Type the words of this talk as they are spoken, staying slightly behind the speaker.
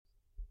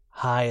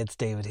Hi, it's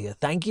David here.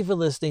 Thank you for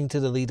listening to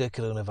the Leader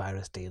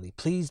Coronavirus Daily.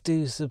 Please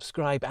do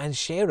subscribe and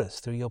share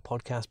us through your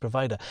podcast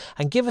provider.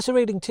 And give us a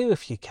rating too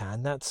if you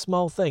can. That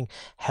small thing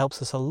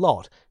helps us a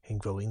lot in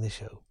growing the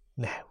show.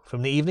 Now,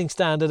 from the Evening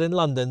Standard in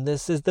London,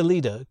 this is the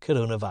Leader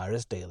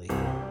Coronavirus Daily.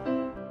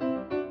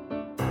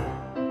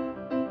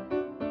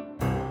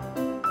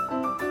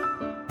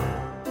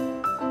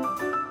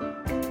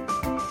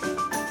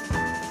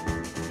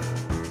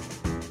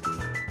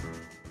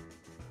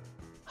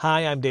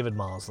 Hi, I'm David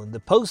Marsland. The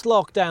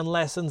post-lockdown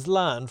lessons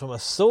learned from a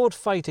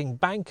sword-fighting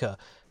banker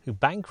who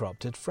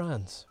bankrupted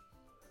France.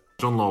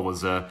 John Law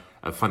was a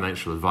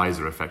financial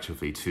advisor,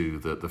 effectively, to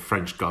the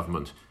French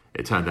government.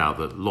 It turned out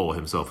that Law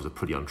himself was a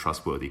pretty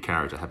untrustworthy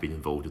character, had been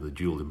involved in the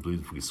duel in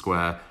Bloomsbury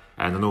Square,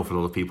 and an awful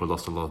lot of people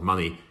lost a lot of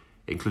money,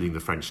 including the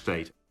French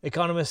state.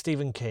 Economist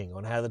Stephen King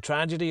on how the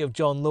tragedy of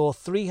John Law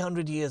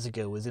 300 years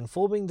ago is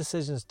informing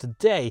decisions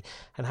today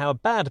and how a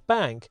bad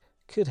bank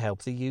could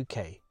help the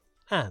UK.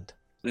 And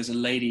there's a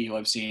lady who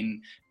I've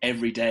seen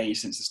every day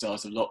since the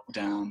start of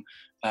lockdown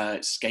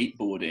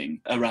skateboarding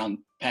around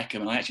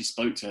Peckham, and I actually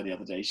spoke to her the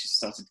other day. She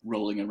started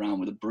rolling around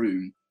with a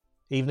broom.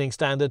 Evening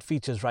Standard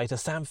features writer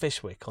Sam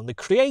Fishwick on the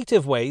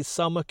creative ways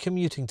some are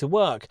commuting to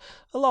work,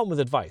 along with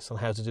advice on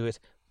how to do it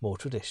more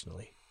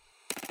traditionally.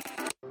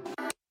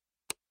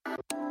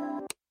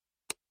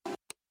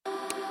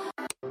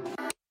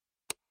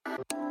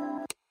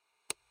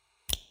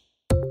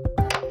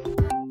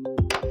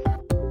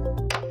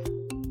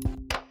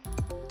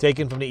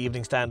 Taken from the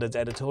Evening Standard's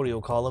editorial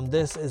column,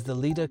 this is the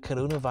Leader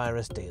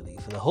Coronavirus Daily.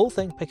 For the whole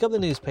thing, pick up the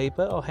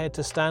newspaper or head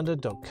to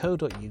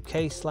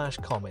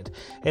standard.co.uk/comment.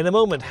 In a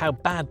moment, how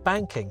bad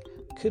banking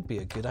could be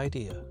a good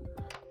idea.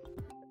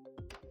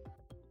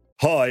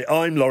 Hi,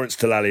 I'm Lawrence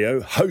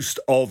Dallaglio, host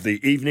of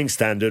the Evening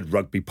Standard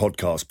Rugby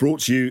Podcast,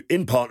 brought to you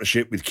in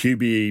partnership with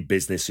QBE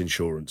Business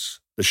Insurance.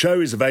 The show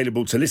is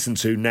available to listen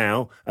to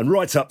now and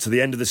right up to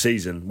the end of the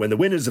season, when the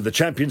winners of the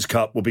Champions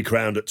Cup will be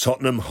crowned at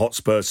Tottenham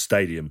Hotspur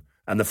Stadium,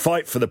 and the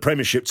fight for the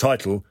Premiership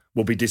title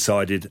will be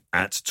decided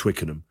at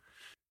Twickenham.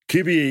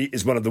 QBE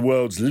is one of the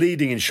world's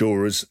leading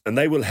insurers, and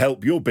they will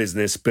help your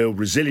business build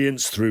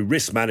resilience through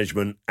risk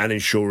management and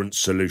insurance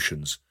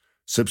solutions.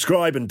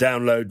 Subscribe and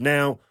download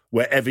now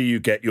wherever you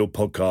get your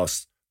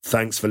podcasts.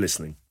 Thanks for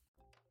listening.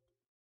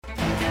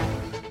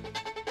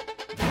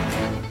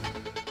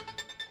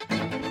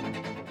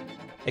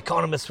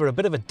 Economists were a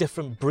bit of a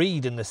different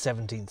breed in the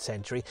 17th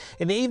century.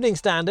 In the Evening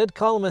Standard,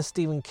 columnist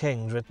Stephen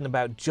King's written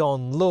about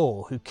John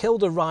Law, who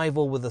killed a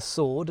rival with a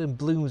sword in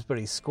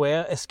Bloomsbury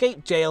Square,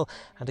 escaped jail,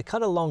 and to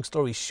cut a long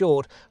story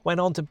short, went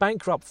on to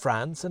bankrupt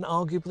France and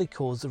arguably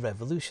cause a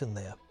revolution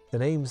there. The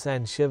name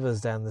sends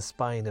shivers down the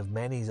spine of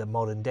many a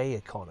modern-day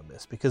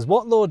economist, because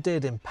what Law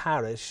did in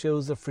Paris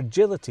shows the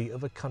fragility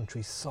of a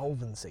country's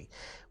solvency.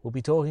 We'll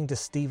be talking to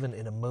Stephen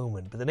in a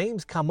moment, but the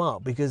name's come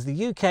up because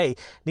the UK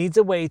needs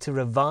a way to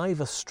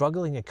revive a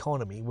struggling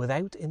economy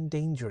without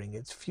endangering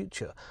its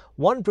future.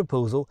 One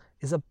proposal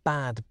is a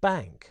bad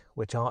bank,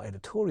 which our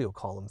editorial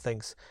column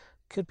thinks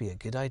could be a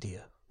good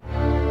idea.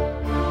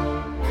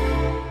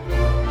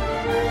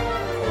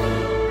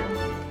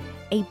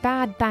 A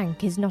bad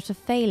bank is not a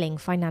failing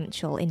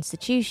financial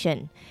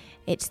institution.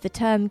 It's the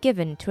term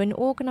given to an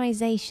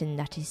organisation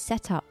that is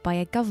set up by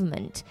a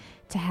government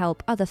to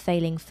help other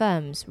failing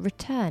firms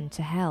return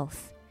to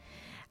health.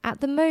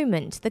 At the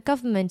moment, the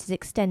government is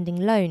extending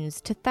loans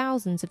to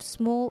thousands of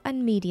small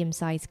and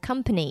medium-sized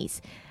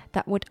companies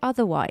that would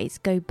otherwise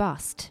go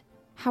bust.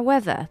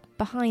 However,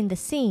 behind the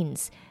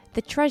scenes,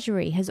 the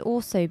Treasury has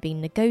also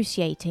been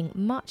negotiating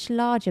much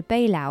larger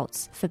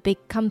bailouts for big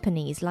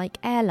companies like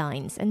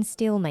airlines and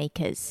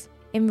steelmakers.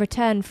 In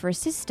return for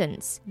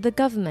assistance, the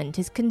government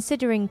is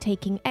considering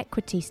taking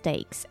equity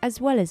stakes as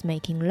well as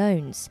making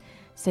loans,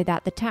 so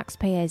that the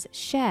taxpayers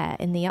share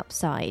in the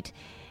upside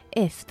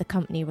if the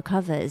company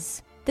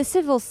recovers. The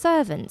civil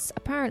servants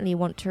apparently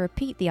want to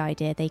repeat the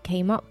idea they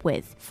came up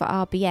with for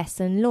RBS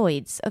and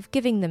Lloyds of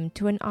giving them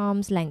to an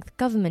arm's-length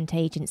government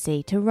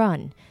agency to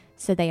run,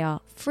 so they are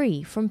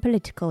free from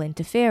political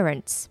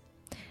interference.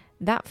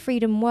 That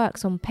freedom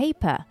works on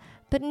paper,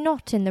 but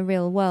not in the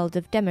real world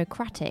of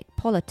democratic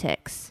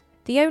politics.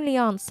 The only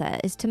answer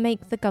is to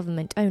make the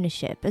government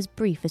ownership as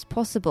brief as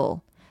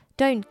possible.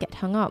 Don't get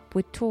hung up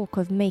with talk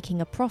of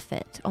making a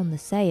profit on the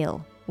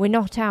sale. We're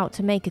not out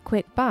to make a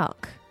quick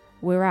buck.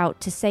 We're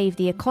out to save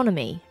the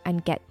economy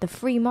and get the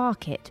free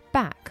market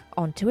back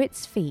onto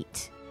its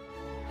feet.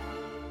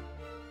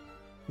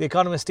 The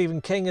economist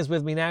Stephen King is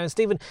with me now. And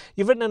Stephen,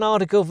 you've written an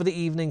article for the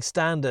Evening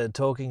Standard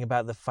talking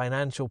about the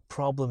financial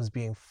problems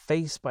being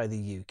faced by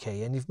the UK,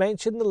 and you've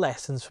mentioned the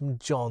lessons from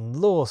John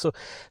Law. So,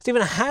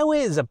 Stephen, how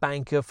is a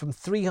banker from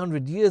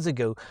 300 years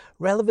ago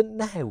relevant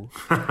now?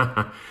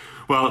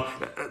 Well,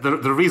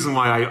 the reason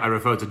why I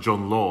refer to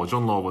John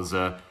Law was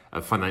a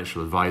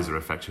financial advisor,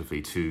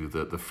 effectively, to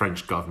the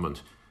French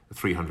government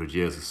 300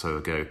 years or so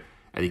ago,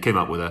 and he came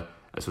up with a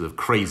sort of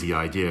crazy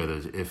idea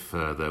that if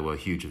there were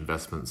huge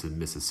investments in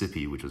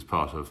Mississippi, which was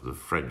part of the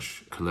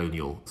French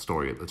colonial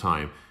story at the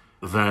time,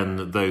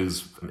 then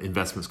those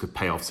investments could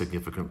pay off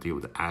significantly. It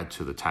would add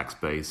to the tax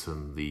base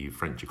and the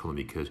French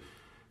economy could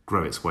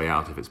grow its way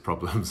out of its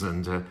problems.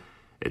 And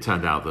it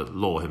turned out that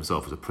Law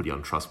himself was a pretty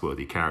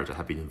untrustworthy character,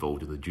 had been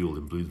involved in the duel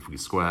in Bloomsbury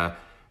Square,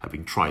 had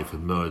been tried for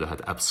murder,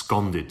 had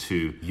absconded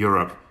to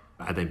Europe,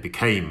 and then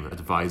became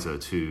advisor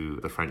to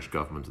the French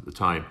government at the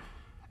time.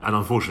 And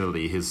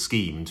unfortunately, his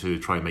scheme to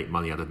try and make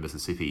money out of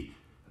Mississippi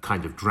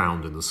kind of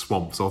drowned in the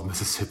swamps of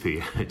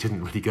Mississippi. It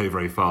didn't really go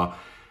very far.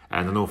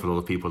 And an awful lot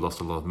of people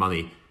lost a lot of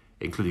money,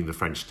 including the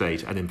French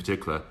state, and in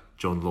particular,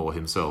 John Law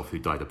himself, who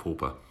died a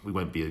pauper. We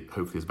won't be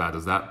hopefully as bad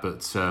as that, but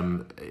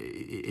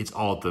it's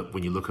odd that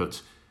when you look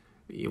at,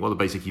 well,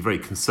 basically very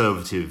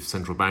conservative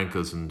central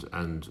bankers and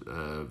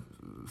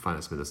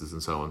finance ministers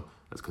and so on,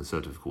 that's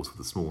conservative, of course,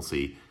 with a small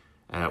c,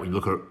 when you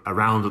look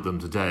around at them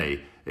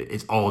today,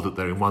 it's odd that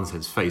they're in one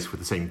sense faced with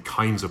the same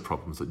kinds of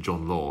problems that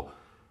John Law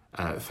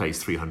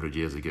faced 300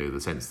 years ago, the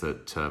sense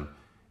that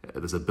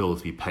there's a bill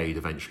to be paid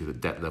eventually, that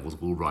debt levels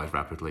will rise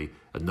rapidly,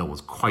 and no one's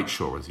quite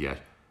sure as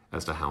yet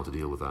as to how to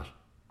deal with that.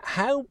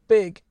 How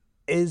big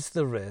is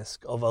the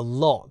risk of a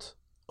lot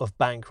of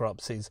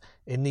bankruptcies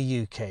in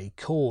the UK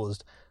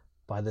caused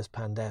by this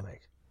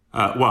pandemic?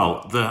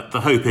 Well,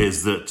 the hope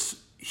is that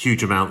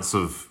huge amounts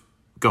of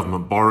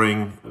government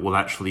borrowing will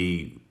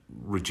actually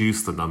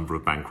reduce the number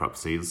of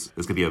bankruptcies.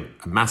 There's going to be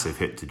a massive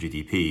hit to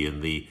GDP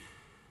in the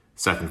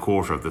second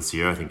quarter of this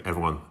year. I think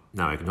everyone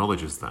now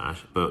acknowledges that.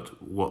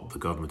 But what the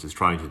government is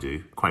trying to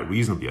do, quite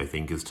reasonably, I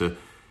think, is to,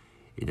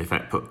 in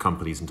effect, put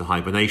companies into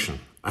hibernation.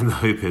 And the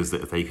hope is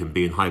that if they can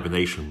be in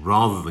hibernation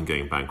rather than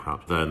going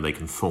bankrupt, then they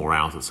can thaw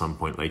out at some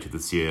point later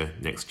this year,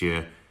 next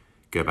year,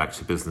 go back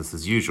to business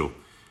as usual.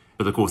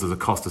 But of course, there's a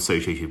cost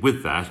associated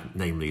with that,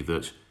 namely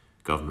that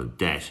government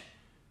debt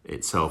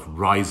itself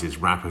rises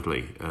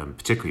rapidly,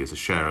 particularly as a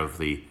share of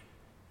the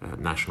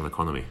national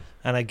economy.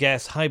 And I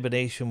guess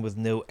hibernation with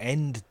no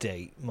end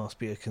date must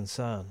be a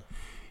concern.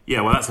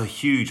 Yeah, well, that's a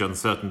huge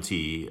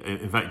uncertainty.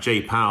 In fact,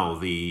 Jay Powell,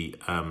 the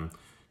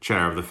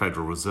chair of the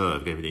Federal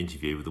Reserve, gave an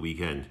interview over the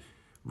weekend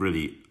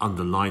really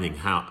underlining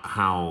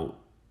how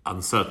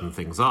uncertain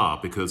things are,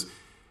 because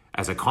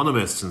as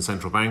economists and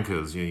central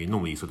bankers, you're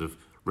normally sort of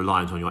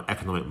reliant on your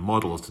economic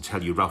models to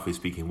tell you, roughly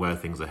speaking, where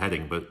things are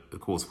heading. But of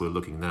course, we're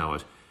looking now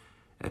at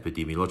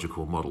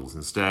epidemiological models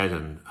instead,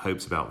 and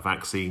hopes about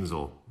vaccines,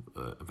 or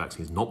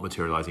vaccines not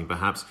materializing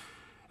perhaps.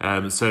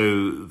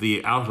 So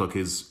the outlook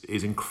is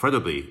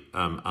incredibly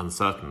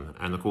uncertain.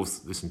 And of course,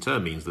 this in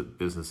turn means that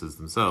businesses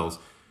themselves,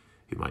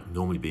 who might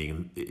normally be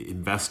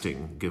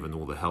investing, given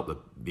all the help that's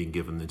being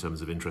given in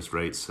terms of interest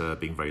rates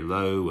being very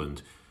low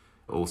and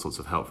all sorts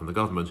of help from the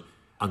government,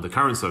 under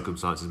current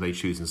circumstances may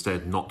choose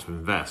instead not to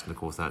invest. And of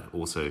course, that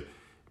also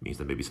means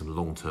there may be some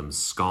long-term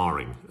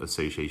scarring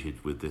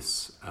associated with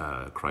this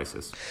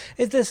crisis.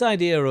 Is this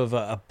idea of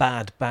a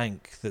bad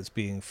bank that's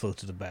being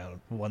floated about,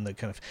 one that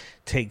kind of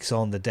takes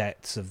on the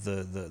debts of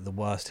the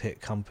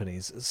worst-hit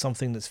companies,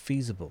 something that's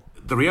feasible?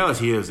 The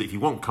reality is, if you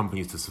want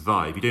companies to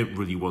survive, you don't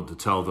really want to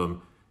tell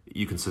them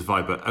you can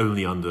survive, but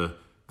only under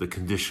the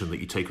condition that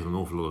you take on an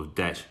awful lot of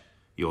debt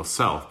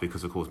yourself,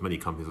 because, of course, many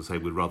companies will say,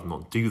 we'd rather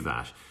not do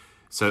that.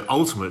 So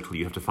ultimately,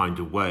 you have to find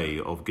a way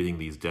of getting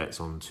these debts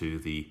onto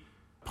the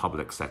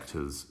public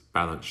sector's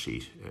balance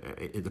sheet.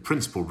 The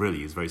principle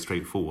really is very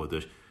straightforward,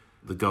 that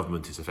the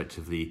government is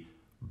effectively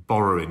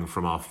borrowing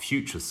from our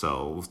future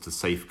selves to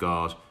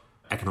safeguard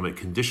economic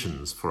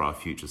conditions for our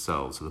future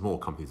selves. So the more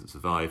companies that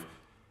survive,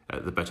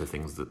 the better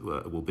things that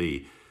will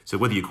be. So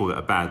whether you call it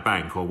a bad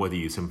bank or whether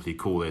you simply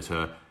call it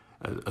a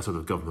sort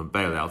of government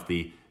bailout,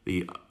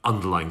 the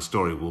underlying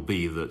story will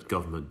be that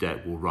government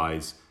debt will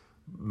rise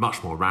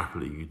much more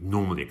rapidly than you'd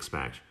normally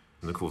expect.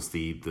 And of course,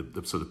 the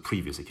sort of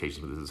previous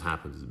occasions where this has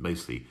happened is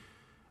mostly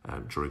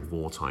during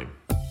wartime.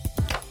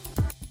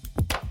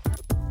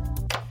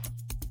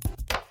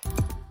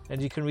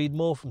 And you can read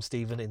more from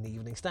Stephen in the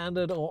Evening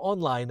Standard or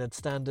online at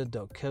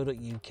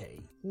standard.co.uk.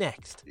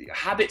 Next.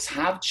 Habits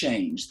have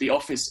changed. The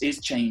office is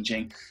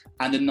changing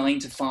and the 9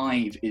 to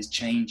 5 is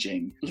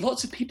changing.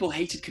 Lots of people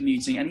hated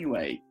commuting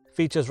anyway.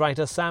 Features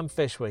writer Sam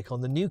Fishwick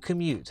on the new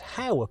commute.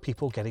 How are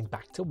people getting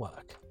back to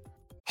work?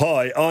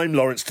 Hi, I'm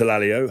Lawrence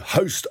Dallaglio,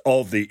 host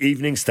of the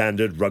Evening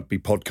Standard Rugby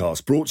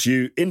Podcast, brought to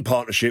you in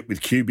partnership with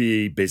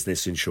QBE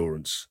Business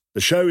Insurance.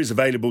 The show is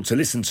available to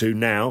listen to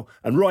now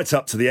and right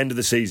up to the end of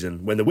the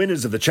season, when the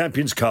winners of the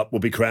Champions Cup will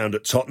be crowned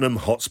at Tottenham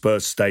Hotspur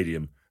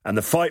Stadium, and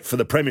the fight for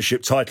the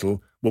Premiership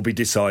title will be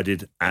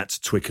decided at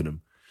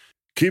Twickenham.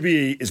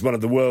 QBE is one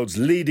of the world's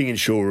leading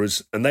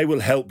insurers, and they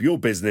will help your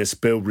business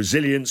build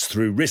resilience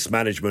through risk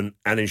management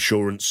and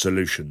insurance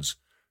solutions.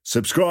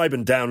 Subscribe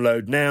and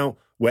download now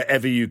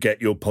wherever you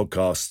get your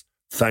podcasts.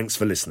 Thanks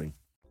for listening.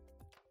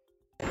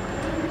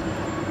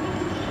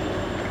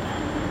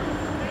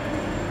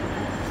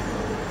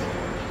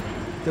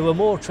 There were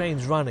more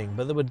trains running,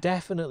 but there were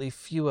definitely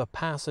fewer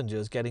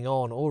passengers getting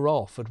on or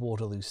off at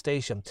Waterloo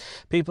Station.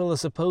 People are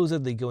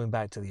supposedly going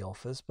back to the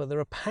office, but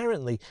they're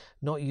apparently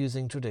not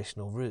using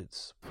traditional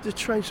routes. The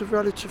trains are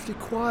relatively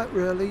quiet,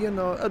 really,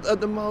 at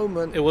the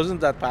moment. It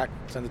wasn't that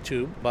packed on the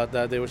tube, but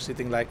they were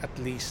sitting like at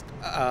least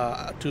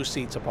 2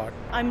 seats apart.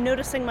 I'm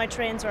noticing my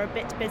trains are a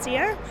bit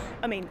busier.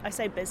 I mean, I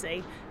say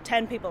busy.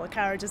 10 people a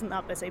carriage isn't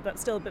that busy, but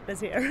still a bit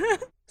busier.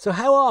 So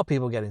how are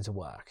people getting to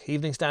work?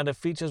 Evening Standard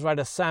features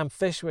writer Sam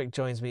Fishwick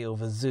joins me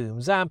over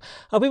Zoom. Sam,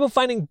 are people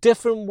finding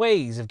different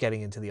ways of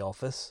getting into the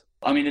office?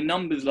 I mean, the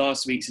numbers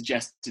last week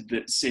suggested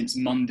that since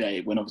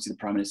Monday, when obviously the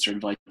Prime Minister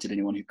invited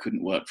anyone who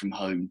couldn't work from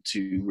home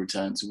to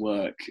return to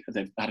work,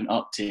 they've had an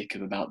uptick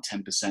of about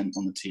 10%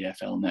 on the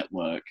TfL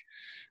network.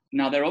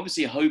 Now, they're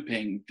obviously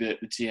hoping that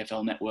the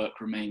TfL network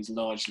remains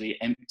largely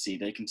empty.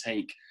 They can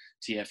take,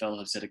 TfL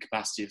have said, a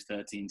capacity of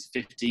 13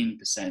 to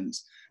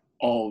 15%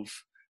 of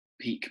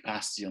peak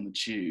capacity on the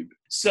tube.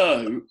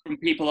 So from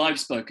people I've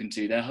spoken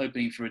to, they're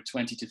hoping for a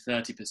 20 to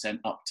 30%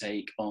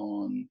 uptake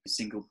on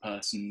single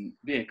person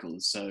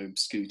vehicles, so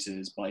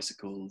scooters,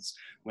 bicycles,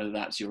 whether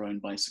that's your own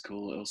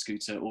bicycle or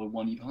scooter or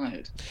one you've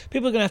hired.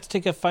 People are going to have to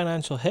take a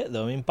financial hit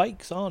though. I mean,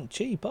 bikes aren't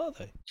cheap, are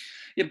they?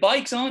 Yeah,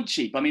 bikes aren't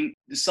cheap. I mean,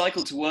 the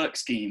Cycle to Work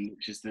scheme,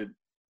 which is the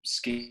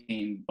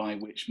scheme by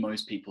which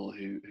most people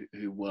who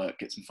work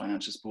get some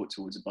financial support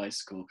towards a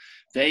bicycle,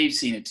 they've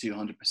seen a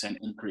 200%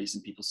 increase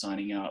in people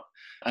signing up.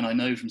 And I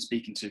know from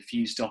speaking to a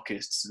few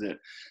stockists that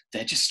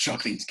they're just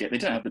struggling to they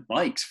don't have the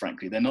bikes,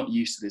 frankly. They're not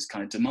used to this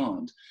kind of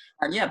demand.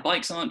 And yeah,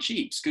 bikes aren't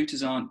cheap.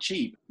 Scooters aren't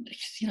cheap.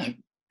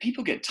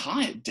 People get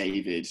tired,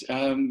 David.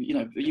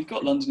 You've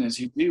got Londoners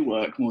who do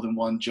work more than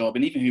one job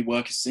and even who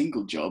work a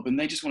single job, and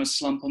they just want to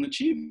slump on the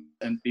tube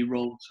and be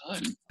rolled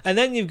home. And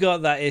then you've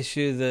got that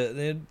issue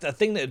that the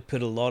thing that would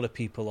put a lot of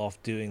people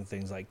off doing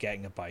things like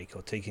getting a bike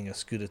or taking a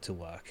scooter to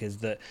work is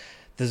that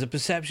there's a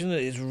perception that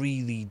it's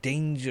really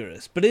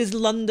dangerous. But is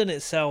London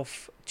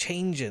itself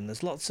changing?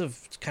 There's lots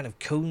of kind of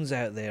cones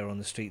out there on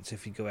the streets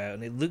if you go out,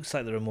 and it looks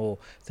like there are more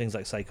things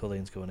like cycle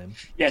lanes going in.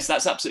 Yes,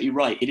 that's absolutely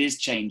right. It is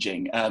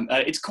changing.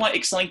 It's quite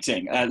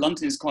exciting.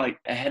 London is quite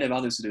ahead of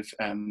other sort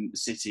of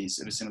cities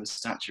of a similar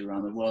stature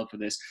around the world for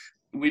this.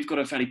 We've got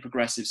a fairly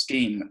progressive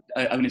scheme.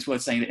 It's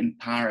worth saying that in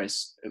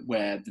Paris,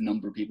 where the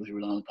number of people who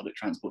rely on public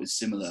transport is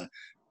similar,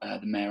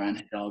 the Mayor Anne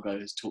Hidalgo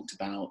has talked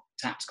about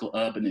tactical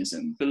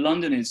urbanism. But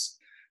London is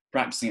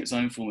practicing its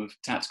own form of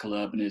tactical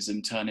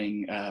urbanism,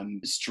 turning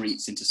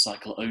streets into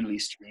cycle-only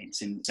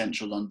streets in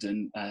central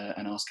London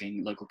and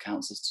asking local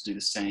councils to do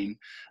the same.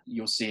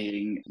 You're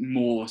seeing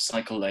more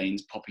cycle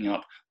lanes popping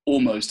up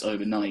almost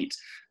overnight.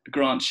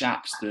 Grant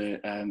Shapps,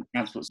 the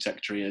Transport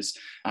Secretary, has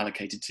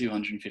allocated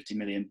 £250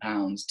 million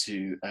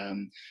to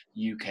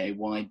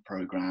UK-wide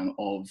programme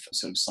of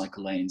sort of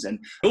cycle lanes, and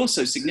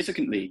also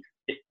significantly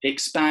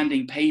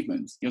expanding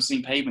pavements. You're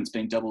seeing pavements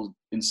being doubled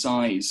in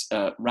size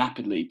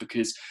rapidly,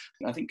 because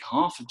I think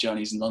half of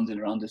journeys in London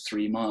are under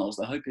 3 miles.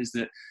 The hope is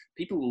that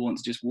people will want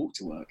to just walk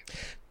to work.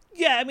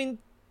 Yeah, I mean,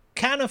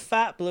 can a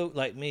fat bloke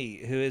like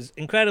me, who is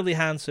incredibly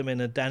handsome in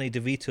a Danny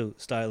DeVito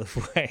style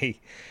of way,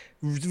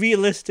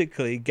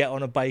 realistically get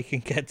on a bike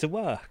and get to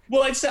work?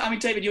 Well,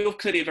 David, you're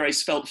clearly a very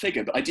svelte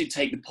figure, but I do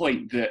take the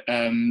point that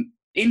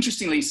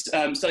interestingly,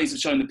 studies have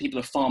shown that people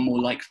are far more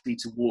likely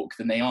to walk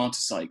than they are to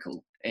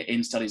cycle.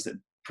 In studies that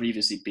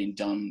previously been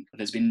done,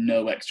 there's been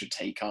no extra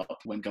take-up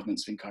when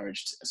governments have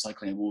encouraged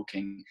cycling and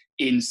walking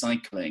in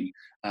cycling,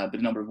 but the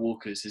number of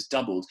walkers has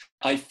doubled.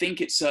 I think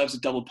it serves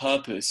a double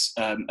purpose,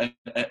 and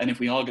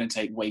if we are going to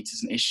take weight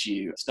as an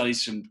issue,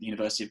 studies from the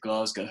University of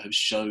Glasgow have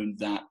shown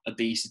that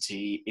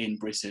obesity in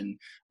Britain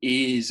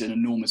is an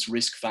enormous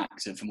risk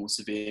factor for more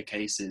severe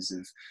cases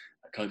of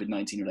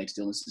COVID-19 related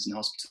illnesses in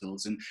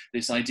hospitals, and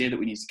this idea that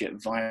we need to get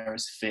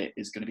virus fit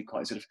is going to be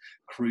quite a sort of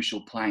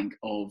crucial plank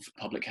of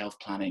public health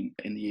planning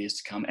in the years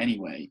to come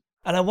anyway.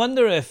 And I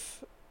wonder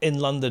if in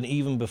London,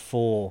 even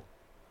before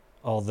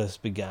all this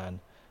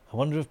began, I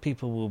wonder if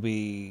people will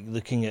be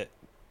looking at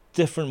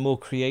different, more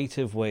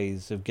creative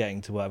ways of getting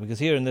to work, because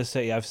here in this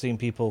city I've seen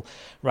people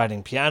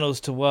riding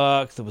pianos to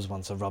work. There was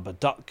once a rubber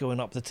duck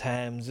going up the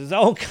Thames. There's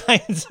all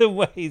kinds of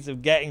ways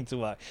of getting to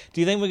work. Do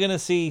you think we're going to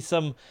see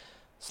some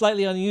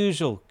slightly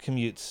unusual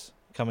commutes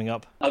coming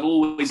up? I've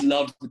always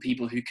loved the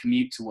people who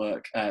commute to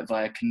work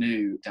via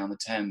canoe down the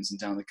Thames and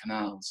down the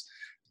canals.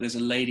 There's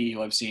a lady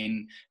who I've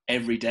seen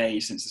every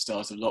day since the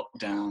start of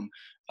lockdown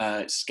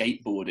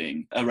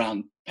skateboarding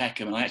around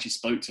Peckham, and I actually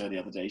spoke to her the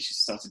other day. She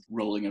started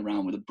rolling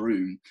around with a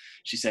broom.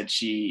 She said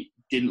she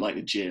didn't like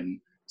the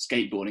gym.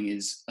 Skateboarding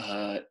is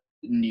her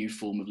new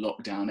form of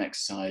lockdown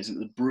exercise, and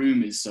the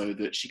broom is so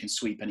that she can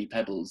sweep any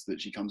pebbles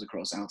that she comes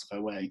across out of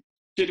her way.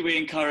 Should we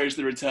encourage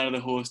the return of the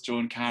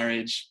horse-drawn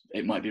carriage?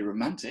 It might be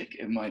romantic.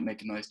 It might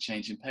make a nice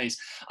change in pace.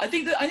 I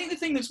think the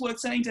thing that's worth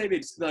saying,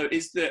 David, though,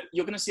 is that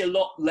you're going to see a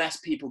lot less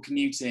people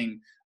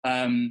commuting.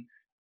 Habits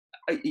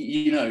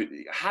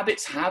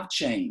have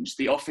changed.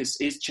 The office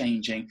is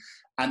changing,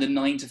 and the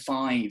 9 to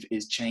 5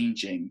 is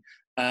changing.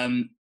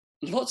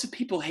 Lots of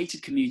people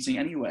hated commuting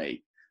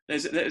anyway. There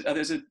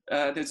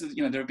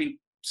have been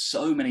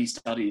so many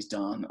studies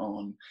done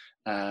on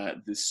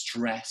the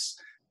stress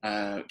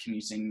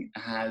commuting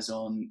has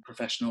on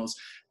professionals,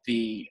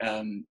 the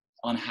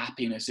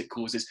unhappiness it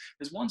causes.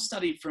 There's one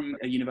study from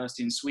a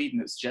university in Sweden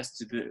that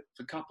suggested that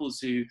for couples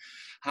who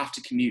have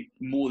to commute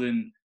more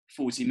than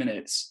 40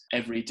 minutes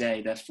every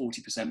day, they're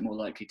 40% more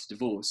likely to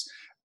divorce.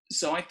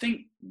 So I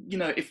think,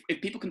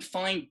 if people can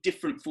find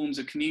different forms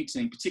of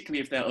commuting,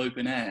 particularly if they're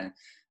open air,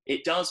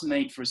 it does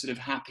make for a sort of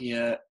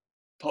happier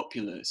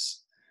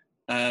populace.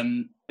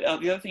 The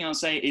other thing I'll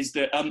say is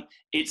that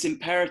it's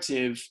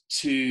imperative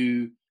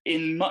to,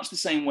 in much the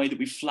same way that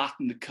we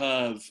flattened the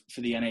curve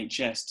for the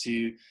NHS,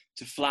 to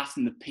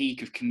flatten the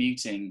peak of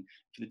commuting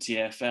for the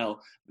TfL,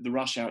 the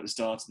rush hour at the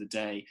start of the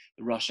day,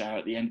 the rush hour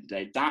at the end of the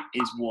day. That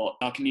is what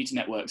our commuter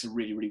networks are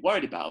really, really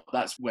worried about.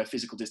 That's where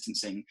physical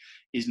distancing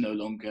is no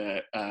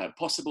longer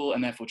possible,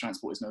 and therefore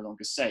transport is no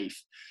longer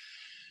safe.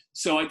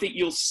 So I think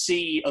you'll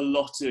see a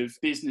lot of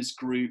business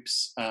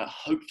groups,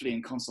 hopefully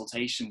in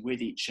consultation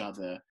with each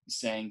other,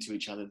 saying to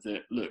each other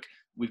that, look,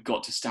 we've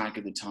got to stagger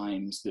the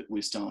times that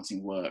we're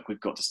starting work. We've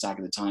got to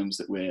stagger the times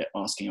that we're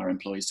asking our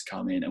employees to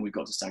come in, and we've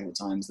got to stagger the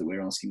times that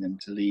we're asking them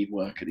to leave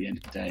work at the end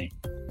of the day.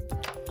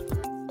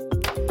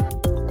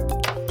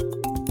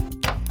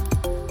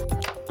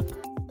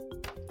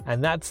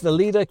 And that's the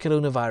Leader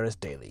Coronavirus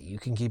Daily. You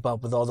can keep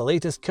up with all the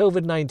latest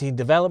COVID-19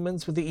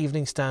 developments with the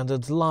Evening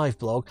Standard's live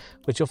blog,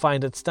 which you'll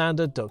find at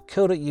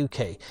standard.co.uk.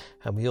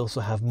 And we also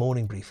have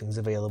morning briefings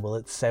available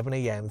at 7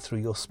 a.m. through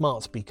your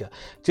smart speaker.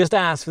 Just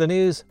ask for the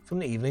news from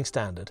the Evening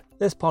Standard.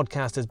 This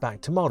podcast is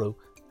back tomorrow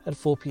at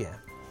 4 p.m.